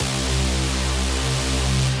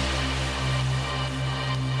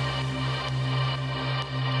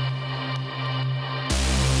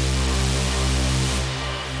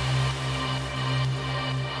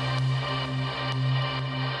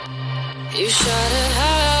You shout it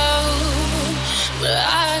out, but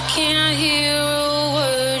I can't hear a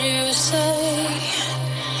word you say.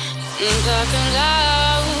 I'm talking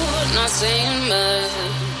loud, not saying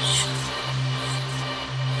much.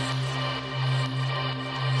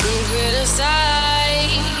 I'm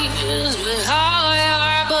criticized, but how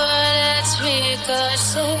your bullets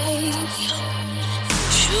ricochet.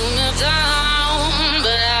 Shoot me down,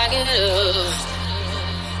 but I get up.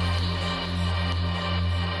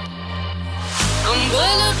 I'm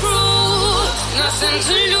bulletproof, nothing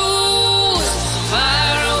to lose.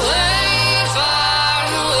 Fire away, far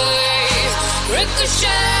away.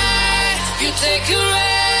 Ricochet, you take your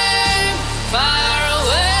aim. Far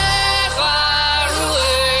away, far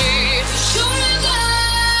away. Shoot me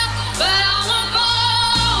down, but I won't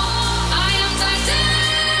fall. I am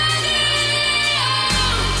titanium.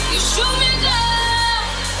 You shoot me down,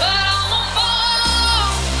 but I won't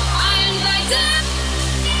fall. I am titanium.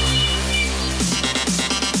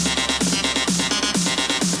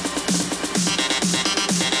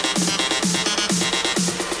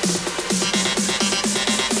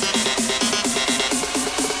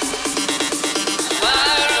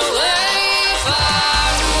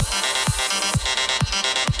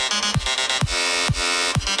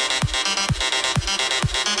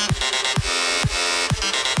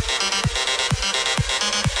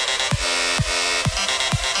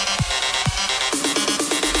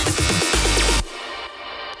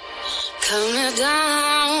 Coming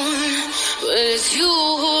down, but it's you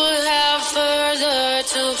who have further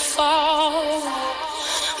to fall.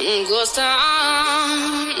 Ghost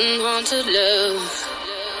town, haunted love.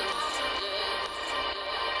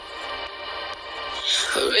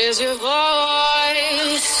 Raise your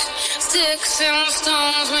voice. Sticks and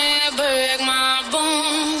stones may break my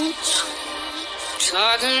bones.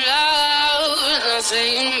 Talking loud, not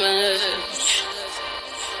saying much.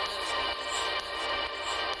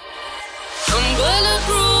 I'm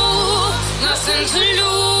bulletproof, nothing to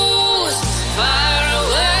lose. Far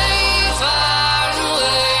away, far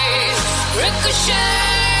away.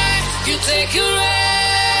 Ricochet, you take your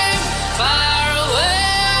aim. Far